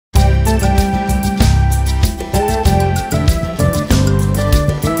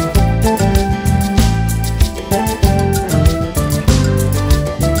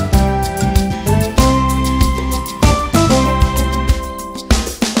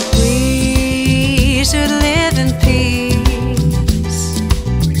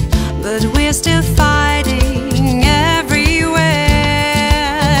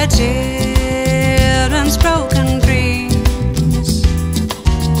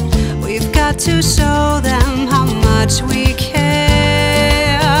got to show them how much we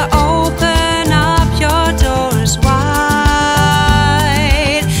care. Open up your doors wide.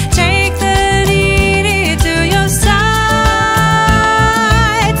 Take the needy to your side.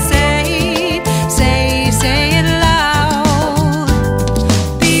 Say it loud.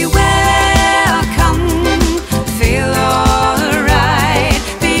 Be welcome, feel alright.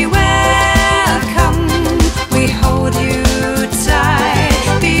 Be welcome, we hold you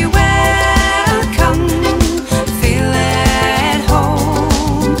tight. Be welcome, feel at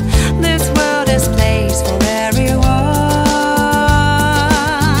home. This world is place for everyone,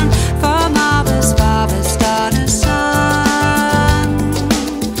 for mothers, fathers, daughters, sons.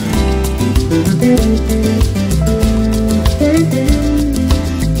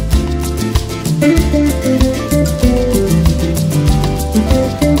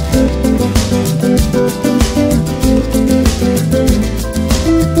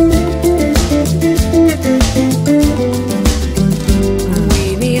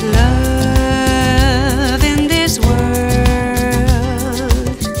 We need love in this world.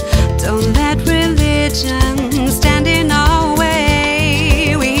 Don't let religion stand in our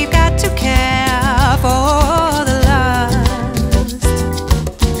way. We've got to care for the lost.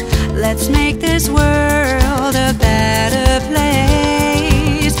 Let's make this world a better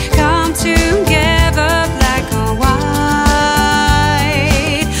place. Come together, black or white.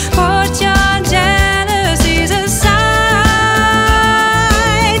 Put your jealousies aside.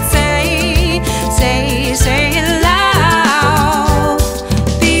 Say it loud.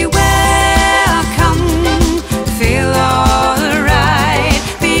 Be welcome, feel alright.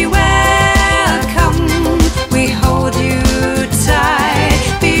 Be welcome, we hold you tight.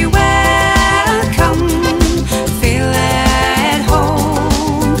 Be welcome, feel at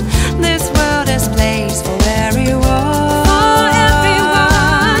home. This world is place for everyone,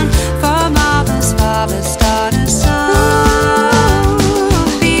 for mothers, fathers, daughters, sons.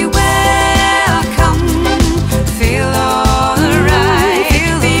 Be welcome, feel alright.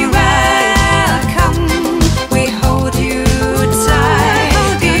 Be welcome, we hold you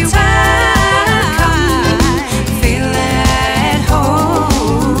tight. Be welcome, feel at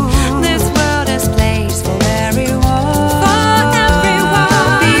home. This world is place for everyone,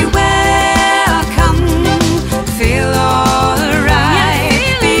 Be welcome, feel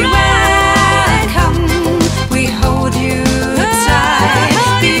alright. Be welcome, we hold you tight.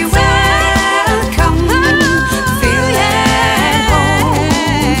 Be welcome, feel at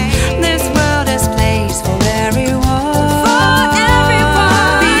home. This world is place for everyone,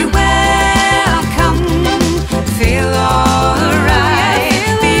 Be welcome, feel alright.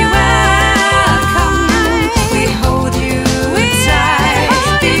 Be welcome, we hold you tight.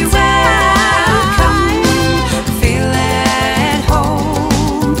 Be welcome, feel at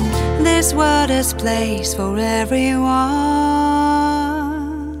home. This world is place for everyone.